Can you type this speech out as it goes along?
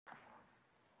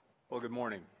Well, good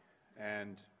morning,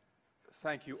 and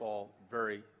thank you all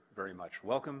very, very much.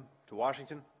 Welcome to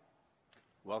Washington.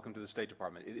 Welcome to the State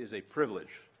Department. It is a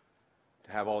privilege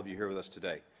to have all of you here with us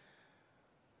today.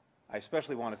 I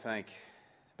especially want to thank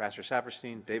Ambassador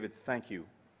Saperstein. David, thank you,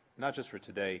 not just for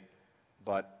today,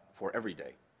 but for every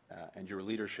day, and your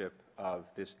leadership of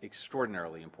this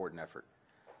extraordinarily important effort.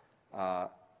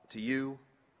 To you,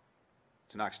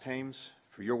 to Knox Thames,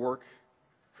 for your work,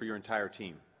 for your entire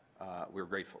team, we're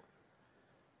grateful.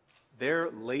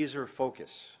 Their laser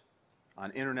focus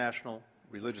on international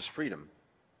religious freedom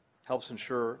helps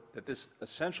ensure that this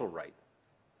essential right,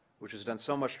 which has done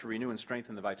so much to renew and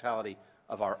strengthen the vitality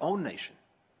of our own nation,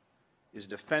 is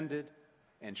defended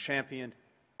and championed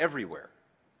everywhere,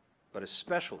 but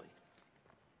especially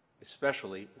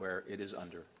where it is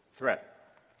under threat.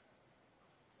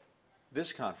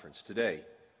 This conference today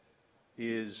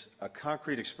is a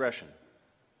concrete expression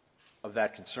of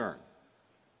that concern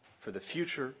for the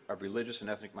future of religious and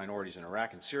ethnic minorities in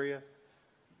Iraq and Syria,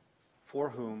 for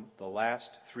whom the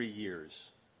last 3 years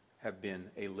have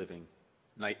been a living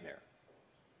nightmare.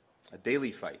 A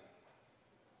daily fight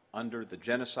under the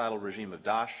genocidal regime of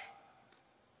Daesh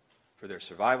for their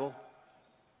survival,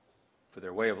 for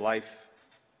their way of life,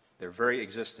 their very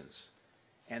existence,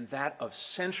 and that of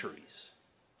centuries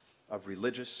of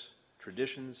religious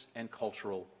traditions and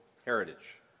cultural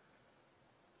heritage.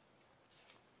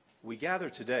 We gather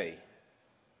today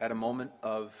at a moment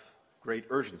of great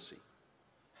urgency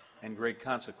and great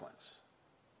consequence,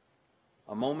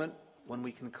 a moment when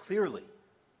we can clearly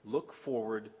look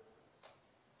forward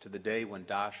to the day when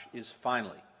Daesh is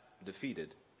finally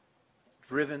defeated,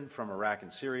 driven from Iraq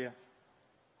and Syria,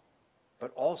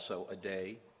 but also a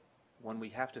day when we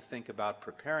have to think about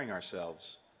preparing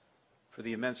ourselves for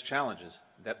the immense challenges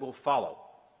that will follow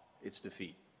its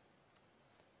defeat.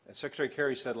 As Secretary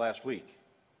Kerry said last week,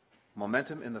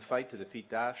 momentum in the fight to defeat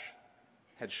Daesh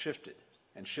had shifted,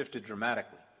 and shifted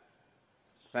dramatically,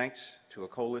 thanks to a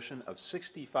coalition of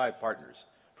 65 partners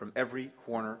from every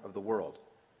corner of the world,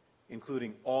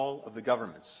 including all of the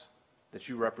governments that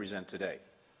you represent today.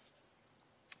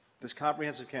 This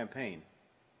comprehensive campaign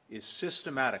is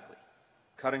systematically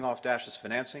cutting off Daesh's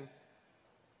financing,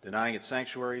 denying its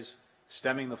sanctuaries,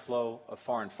 stemming the flow of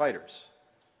foreign fighters,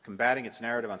 combating its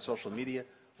narrative on social media,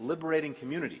 liberating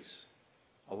communities,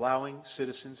 allowing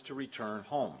citizens to return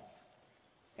home,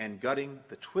 and gutting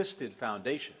the twisted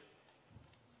foundation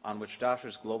on which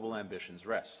Daesh's global ambitions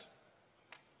rest.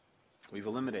 We've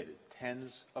eliminated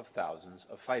tens of thousands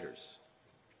of fighters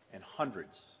and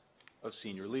hundreds of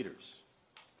senior leaders.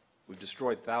 We've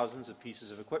destroyed thousands of pieces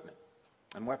of equipment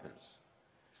and weapons.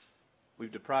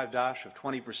 We've deprived Daesh of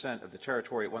 20% of the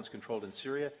territory it once controlled in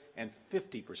Syria and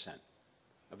 50%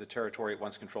 of the territory it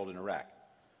once controlled in Iraq,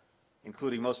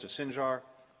 including most of Sinjar,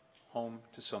 home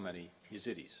to so many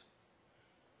Yazidis.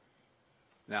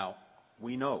 Now,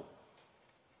 we know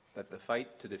that the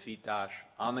fight to defeat Daesh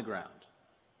on the ground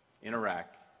in Iraq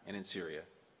and in Syria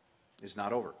is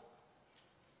not over.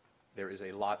 There is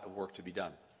a lot of work to be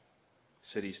done,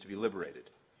 cities to be liberated,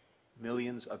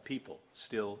 millions of people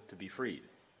still to be freed.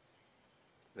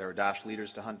 There are Daesh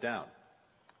leaders to hunt down,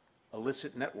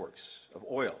 illicit networks of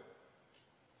oil,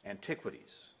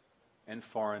 antiquities, and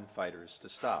foreign fighters to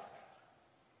stop.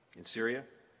 In Syria,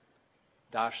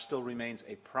 Daesh still remains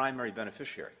a primary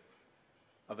beneficiary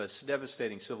of a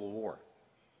devastating civil war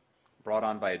brought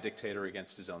on by a dictator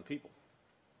against his own people.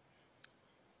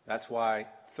 That's why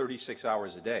 36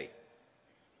 hours a day,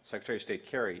 Secretary of State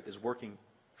Kerry is working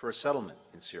for a settlement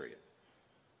in Syria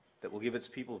that will give its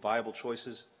people viable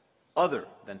choices other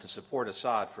than to support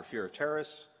Assad for fear of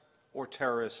terrorists or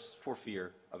terrorists for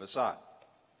fear of Assad.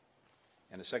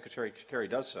 And as Secretary Kerry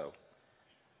does so,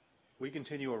 we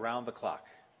continue around the clock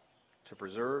to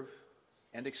preserve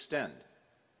and extend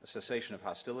a cessation of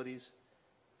hostilities,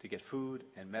 to get food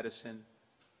and medicine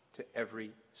to every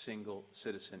single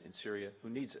citizen in Syria who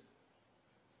needs it.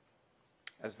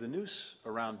 As the noose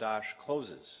around Daesh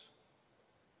closes,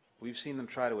 we've seen them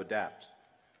try to adapt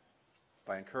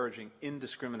by encouraging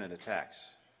indiscriminate attacks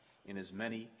in as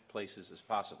many places as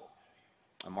possible.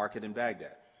 A market in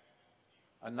Baghdad,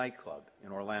 a nightclub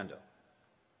in Orlando,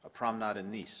 a promenade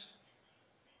in Nice,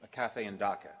 a cafe in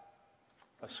Dhaka,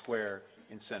 a square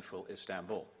in central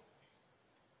Istanbul.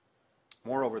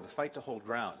 Moreover, the fight to hold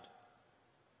ground,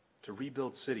 to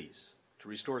rebuild cities, to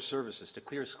restore services, to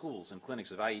clear schools and clinics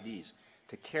of IEDs,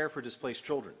 to care for displaced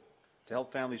children, to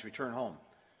help families return home,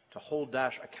 to hold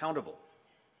Daesh accountable,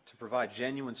 to provide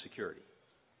genuine security,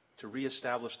 to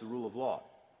reestablish the rule of law.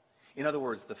 In other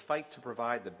words, the fight to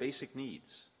provide the basic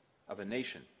needs of a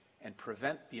nation and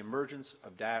prevent the emergence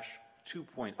of Daesh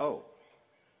 2.0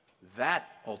 That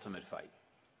ultimate fight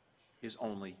is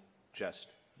only just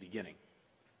beginning.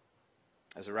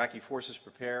 As Iraqi forces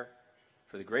prepare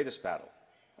for the greatest battle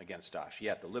against Daesh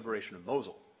yet, the liberation of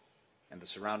Mosul and the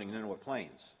surrounding Nineveh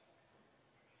plains,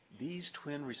 these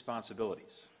twin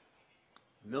responsibilities,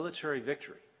 military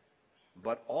victory,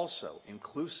 but also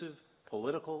inclusive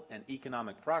political and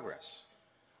economic progress,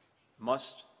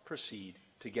 must proceed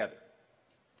together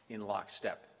in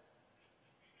lockstep.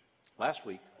 Last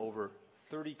week, over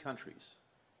 30 countries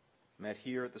met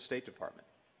here at the State Department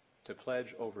to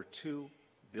pledge over $2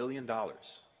 billion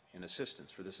in assistance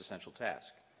for this essential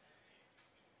task.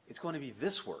 It's going to be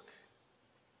this work,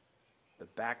 the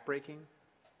backbreaking,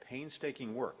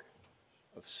 painstaking work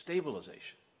of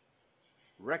stabilization,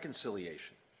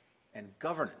 reconciliation, and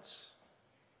governance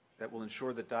that will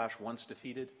ensure that Daesh, once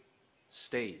defeated,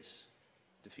 stays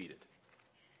defeated.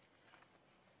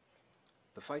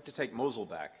 The fight to take Mosul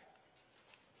back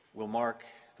will mark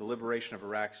the liberation of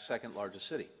Iraq's second largest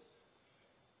city,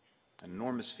 an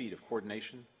enormous feat of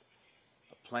coordination,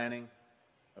 of planning,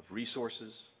 of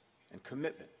resources, and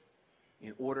commitment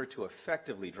in order to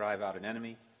effectively drive out an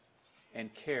enemy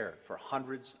and care for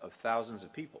hundreds of thousands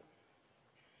of people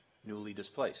newly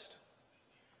displaced.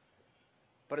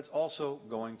 But it's also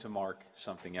going to mark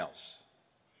something else,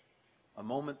 a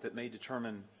moment that may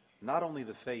determine not only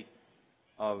the fate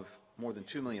of more than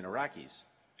 2 million Iraqis,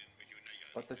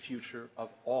 but the future of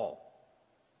all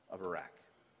of Iraq.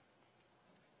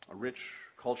 A rich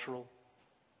cultural,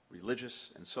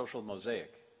 religious, and social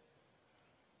mosaic,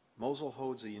 Mosul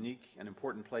holds a unique and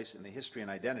important place in the history and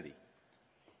identity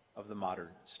of the modern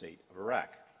state of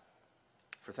Iraq.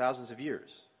 For thousands of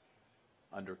years,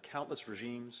 under countless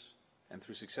regimes and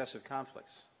through successive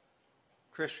conflicts,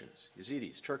 Christians,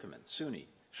 Yazidis, Turkmen, Sunni,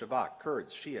 Shabak,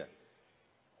 Kurds, Shia,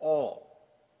 all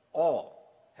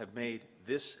have made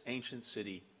this ancient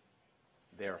city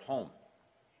their home.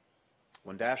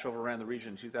 When Daesh overran the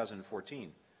region in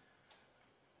 2014,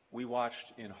 we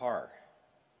watched in horror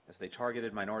as they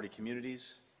targeted minority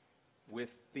communities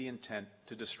with the intent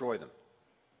to destroy them,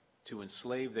 to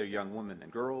enslave their young women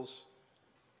and girls,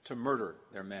 to murder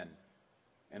their men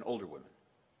and older women.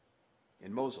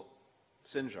 In Mosul,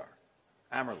 Sinjar,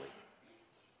 Amerli,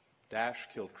 Daesh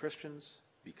killed Christians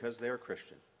because they are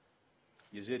Christian,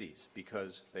 Yazidis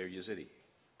because they are Yazidi,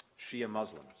 Shia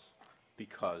Muslims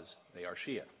because they are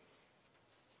Shia.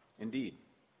 Indeed,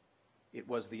 it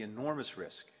was the enormous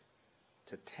risk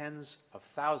to tens of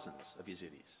thousands of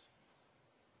Yazidis,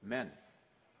 men,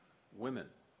 women,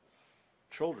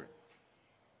 children,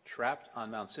 trapped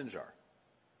on Mount Sinjar,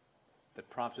 that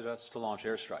prompted us to launch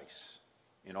airstrikes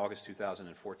in August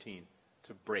 2014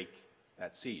 to break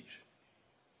that siege.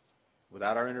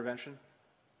 Without our intervention,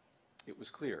 it was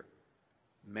clear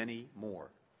many more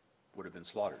would have been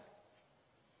slaughtered.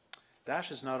 Daesh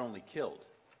has not only killed,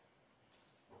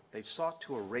 they've sought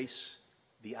to erase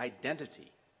the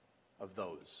identity of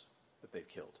those that they've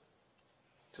killed,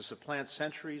 to supplant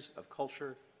centuries of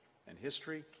culture and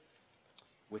history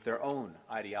with their own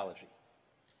ideology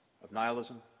of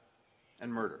nihilism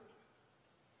and murder.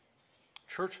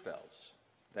 Church bells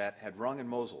that had rung in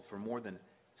Mosul for more than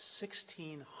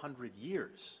 1,600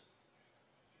 years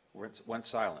went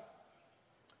silent.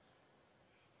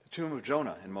 The tomb of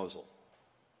Jonah in Mosul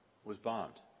was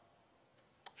bombed.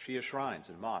 Shia shrines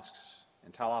and mosques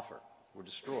in Tal Afar were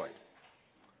destroyed.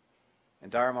 In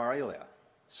Dar Mar-Elia,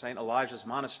 St. Elijah's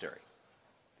Monastery,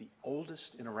 the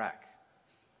oldest in Iraq,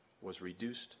 was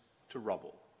reduced to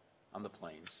rubble on the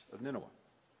plains of Nineveh.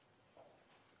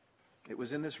 It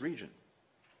was in this region,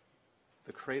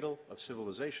 the cradle of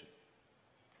civilization,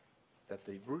 that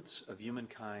the roots of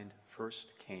humankind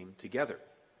first came together.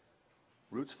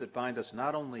 Roots that bind us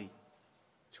not only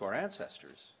to our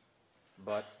ancestors,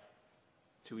 but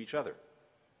to each other.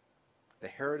 The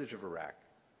heritage of Iraq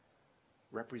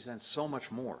represents so much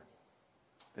more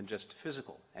than just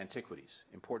physical antiquities,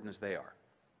 important as they are.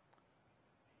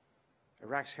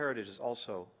 Iraq's heritage is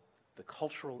also the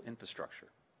cultural infrastructure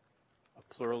of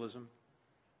pluralism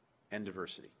and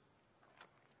diversity.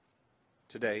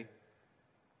 Today,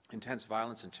 intense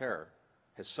violence and terror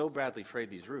has so badly frayed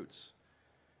these roots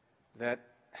that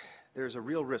there's a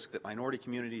real risk that minority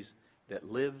communities that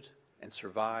lived and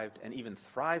survived and even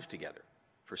thrived together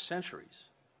for centuries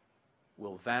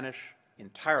will vanish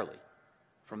entirely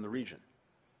from the region,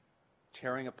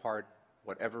 tearing apart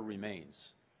whatever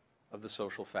remains of the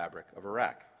social fabric of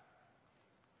Iraq.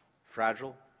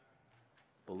 Fragile,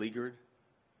 beleaguered,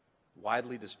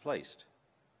 widely displaced,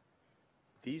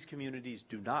 these communities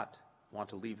do not want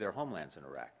to leave their homelands in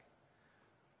Iraq.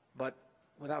 But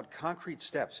without concrete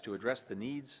steps to address the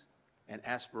needs and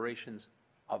aspirations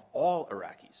of all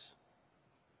Iraqis,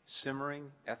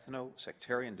 simmering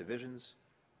ethno-sectarian divisions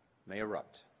may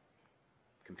erupt.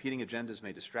 Competing agendas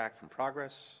may distract from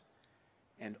progress,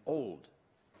 and old,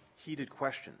 heated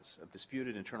questions of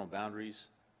disputed internal boundaries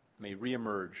may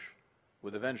reemerge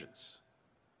with a vengeance.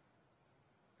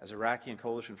 As Iraqi and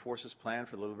coalition forces plan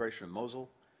for the liberation of Mosul,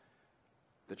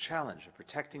 the challenge of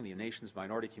protecting the nation's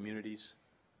minority communities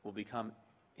will become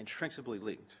intrinsically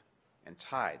linked and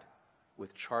tied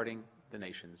with charting the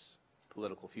nation's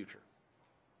political future.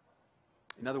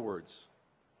 In other words,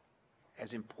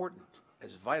 as important,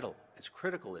 as vital, as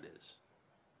critical it is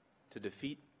to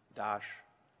defeat Daesh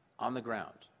on the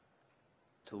ground,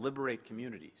 to liberate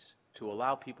communities, to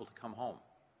allow people to come home,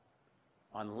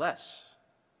 unless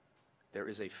there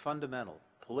is a fundamental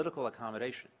political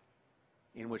accommodation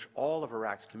in which all of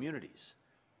Iraq's communities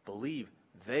believe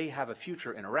they have a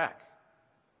future in Iraq,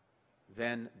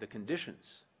 then the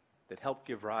conditions that helped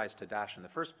give rise to Daesh in the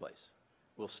first place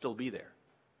will still be there,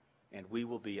 and we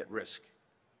will be at risk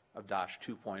of Daesh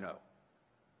 2.0.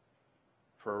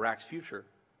 For Iraq's future,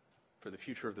 for the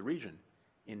future of the region,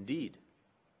 indeed,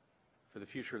 for the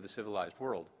future of the civilized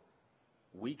world,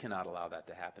 we cannot allow that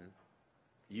to happen.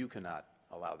 You cannot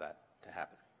allow that to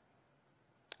happen.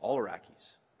 All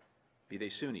Iraqis, be they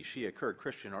Sunni, Shia, Kurd,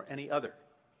 Christian, or any other,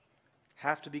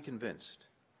 have to be convinced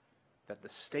that the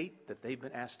state that they've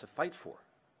been asked to fight for,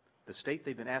 the state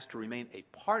they've been asked to remain a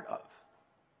part of,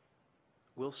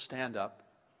 will stand up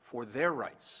for their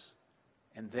rights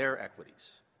and their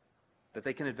equities, that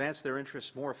they can advance their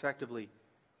interests more effectively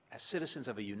as citizens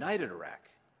of a united Iraq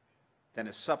than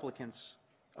as supplicants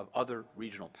of other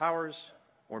regional powers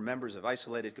or members of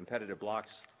isolated competitive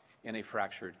blocs in a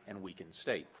fractured and weakened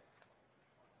state.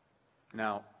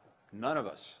 Now, none of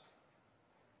us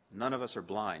are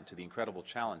blind to the incredible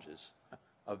challenges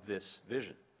of this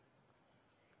vision.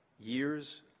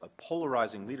 Years of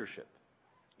polarizing leadership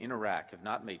in Iraq have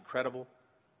not made credible,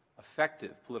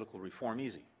 effective political reform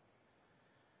easy.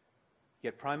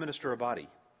 Yet Prime Minister Abadi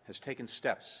has taken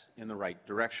steps in the right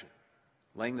direction,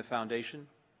 laying the foundation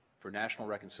for national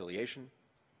reconciliation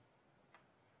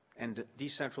and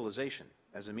decentralization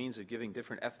as a means of giving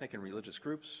different ethnic and religious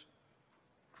groups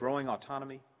growing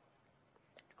autonomy,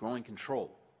 growing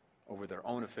control over their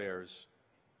own affairs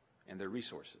and their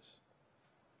resources.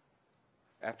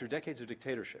 After decades of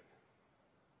dictatorship,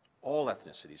 all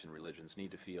ethnicities and religions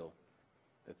need to feel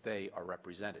that they are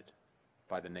represented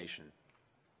by the nation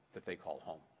that they call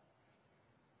home.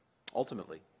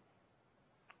 Ultimately,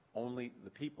 only the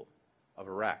people of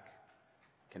Iraq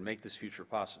can make this future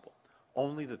possible.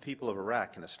 Only the people of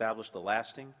Iraq can establish the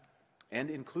lasting and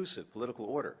inclusive political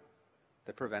order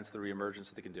that prevents the reemergence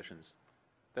of the conditions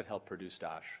that helped produce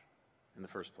Daesh in the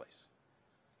first place.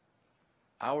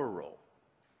 Our role,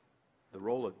 the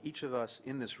role of each of us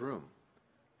in this room,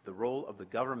 the role of the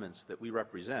governments that we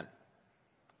represent,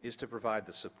 is to provide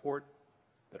the support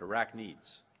that Iraq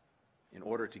needs in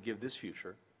order to give this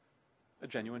future a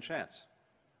genuine chance,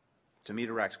 to meet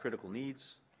Iraq's critical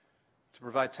needs, to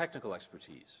provide technical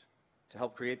expertise, to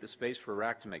help create the space for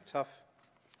Iraq to make tough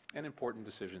and important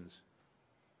decisions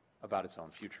about its own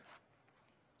future.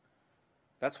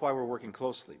 That's why we're working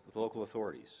closely with local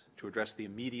authorities to address the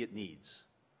immediate needs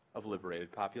of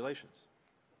liberated populations,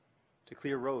 to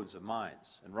clear roads of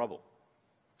mines and rubble,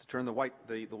 to turn the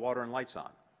water and lights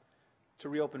on, to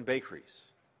reopen bakeries,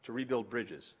 to rebuild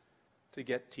bridges, to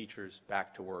get teachers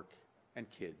back to work and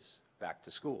kids back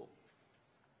to school.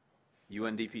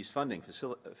 UNDP's funding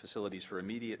facilities for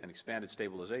immediate and expanded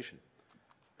stabilization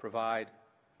provide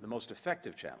the most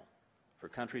effective channel for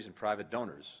countries and private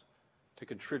donors to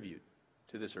contribute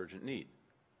to this urgent need.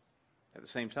 At the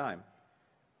same time,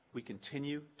 we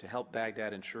continue to help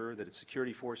Baghdad ensure that its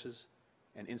security forces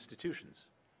and institutions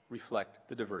reflect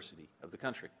the diversity of the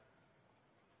country.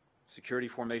 Security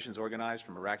formations organized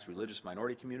from Iraq's religious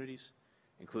minority communities,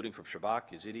 including from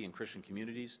Shabak, Yazidi, and Christian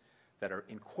communities that are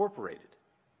incorporated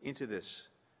into this,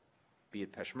 be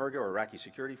it Peshmerga or Iraqi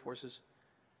security forces,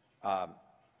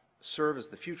 serve as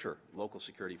the future local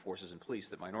security forces and police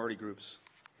that minority groups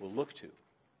will look to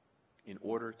in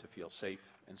order to feel safe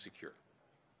and secure.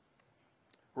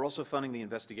 We're also funding the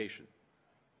investigation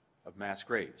of mass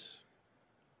graves,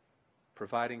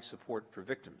 providing support for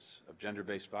victims of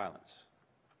gender-based violence,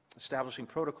 establishing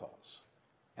protocols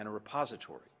and a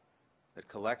repository that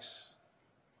collects,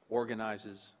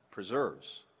 organizes,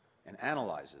 preserves, and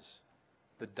analyzes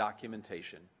the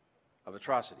documentation of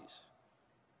atrocities.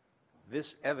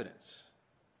 This evidence,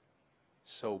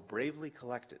 so bravely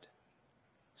collected,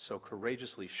 so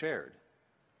courageously shared,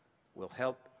 will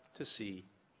help to see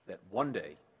that one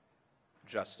day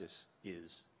justice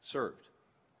is served.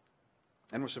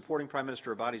 And we're supporting Prime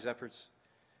Minister Abadi's efforts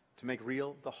to make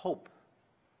real the hope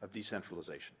of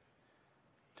decentralization,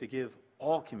 to give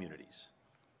all communities,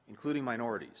 including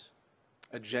minorities,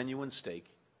 a genuine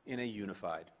stake in a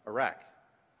unified Iraq.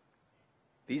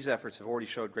 These efforts have already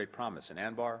showed great promise in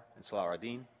Anbar and Salah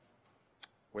ad-Din,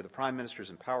 where the Prime Minister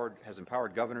has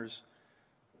empowered governors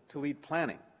to lead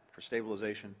planning for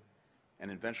stabilization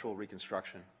and eventual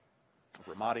reconstruction of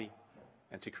Ramadi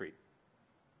and Tikrit.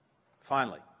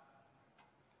 Finally,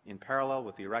 in parallel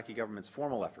with the Iraqi government's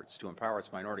formal efforts to empower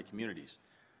its minority communities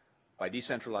by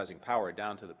decentralizing power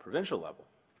down to the provincial level,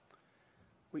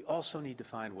 we also need to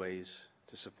find ways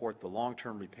to support the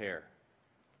long-term repair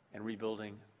and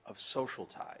rebuilding of social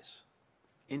ties,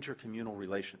 intercommunal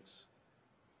relations,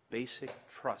 basic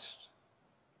trust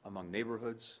among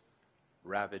neighborhoods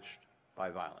ravaged by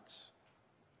violence.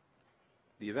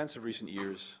 The events of recent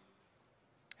years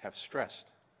have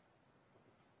stressed,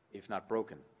 if not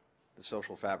broken, the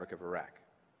social fabric of Iraq.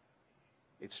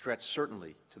 It's stretched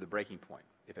certainly to the breaking point,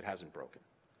 if it hasn't broken,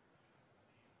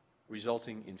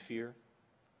 resulting in fear,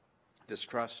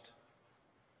 distrust,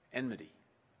 enmity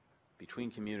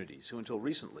between communities who until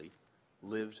recently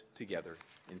lived together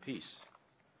in peace.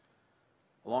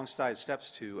 Alongside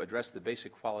steps to address the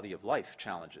basic quality of life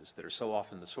challenges that are so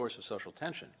often the source of social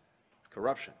tension,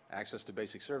 corruption, access to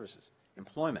basic services,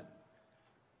 employment,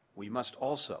 we must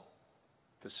also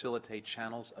facilitate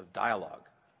channels of dialogue,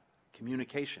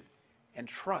 communication, and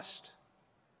trust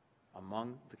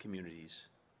among the communities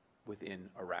within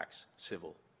Iraq's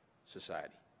civil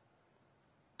society.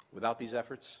 Without these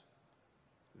efforts,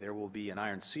 there will be an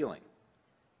iron ceiling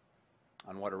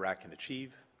on what Iraq can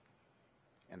achieve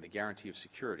and the guarantee of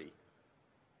security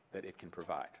that it can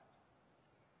provide.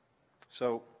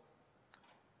 So,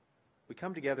 we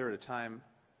come together at a time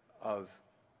of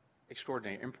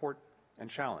extraordinary import and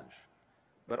challenge,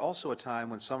 but also a time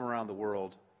when some around the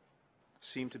world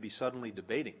seem to be suddenly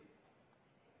debating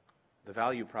the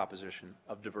value proposition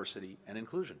of diversity and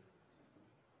inclusion.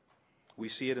 We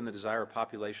see it in the desire of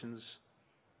populations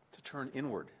to turn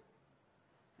inward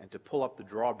and to pull up the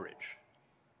drawbridge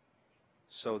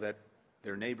so that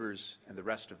their neighbors and the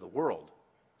rest of the world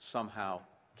somehow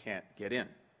can't get in.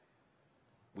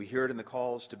 We hear it in the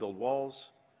calls to build walls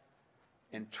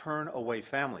and turn away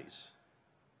families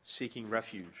seeking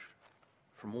refuge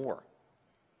from war.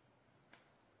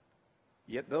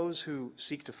 Yet those who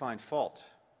seek to find fault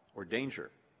or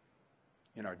danger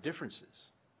in our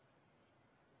differences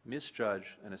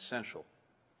misjudge an essential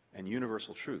and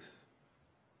universal truth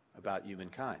about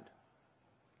humankind.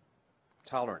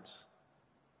 Tolerance,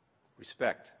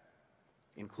 respect,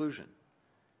 inclusion,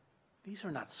 these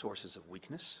are not sources of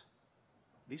weakness.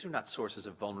 These are not sources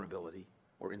of vulnerability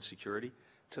or insecurity.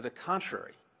 To the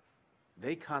contrary,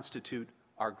 they constitute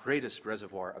our greatest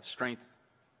reservoir of strength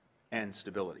and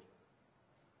stability.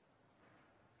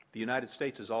 The United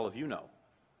States, as all of you know,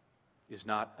 is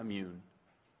not immune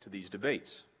to these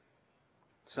debates.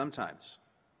 Sometimes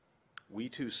we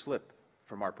too slip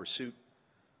from our pursuit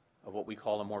of what we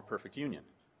call a more perfect union.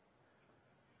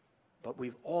 But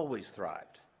we've always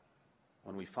thrived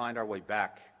when we find our way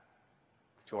back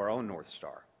to our own North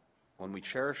Star, when we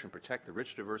cherish and protect the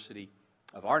rich diversity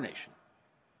of our nation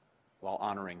while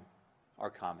honoring our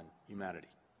common humanity.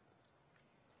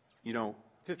 You know,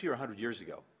 50 or 100 years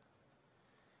ago,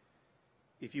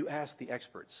 if you asked the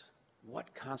experts,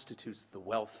 what constitutes the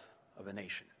wealth of a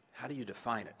nation? How do you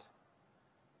define it?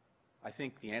 I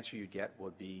think the answer you'd get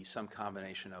would be some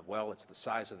combination of, well, it's the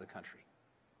size of the country,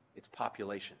 its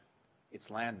population, its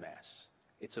landmass,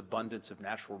 its abundance of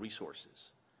natural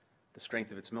resources, the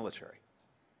strength of its military.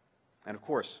 And of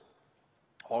course,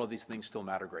 all of these things still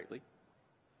matter greatly.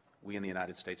 We in the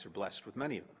United States are blessed with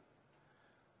many of them.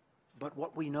 But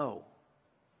what we know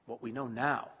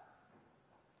now,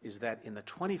 is that in the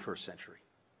 21st century,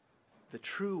 the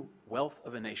true wealth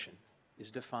of a nation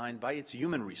is defined by its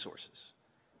human resources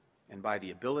and by the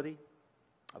ability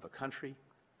of a country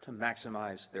to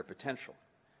maximize their potential,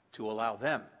 to allow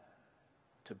them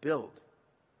to build,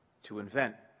 to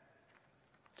invent,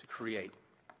 to create,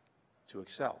 to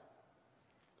excel.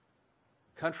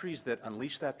 Countries that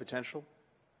unleash that potential,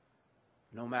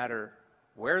 no matter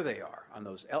where they are on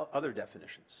those other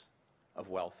definitions of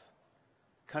wealth,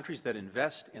 countries that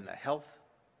invest in the health,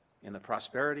 in the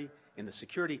prosperity, in the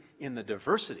security, in the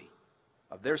diversity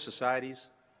of their societies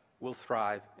will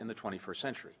thrive in the 21st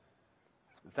century.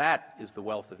 That is the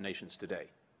wealth of nations today.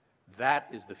 That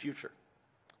is the future.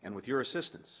 And with your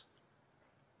assistance,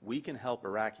 we can help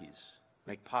Iraqis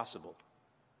make possible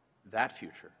that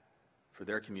future for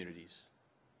their communities,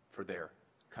 for their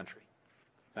country.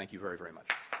 Thank you very, very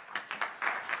much.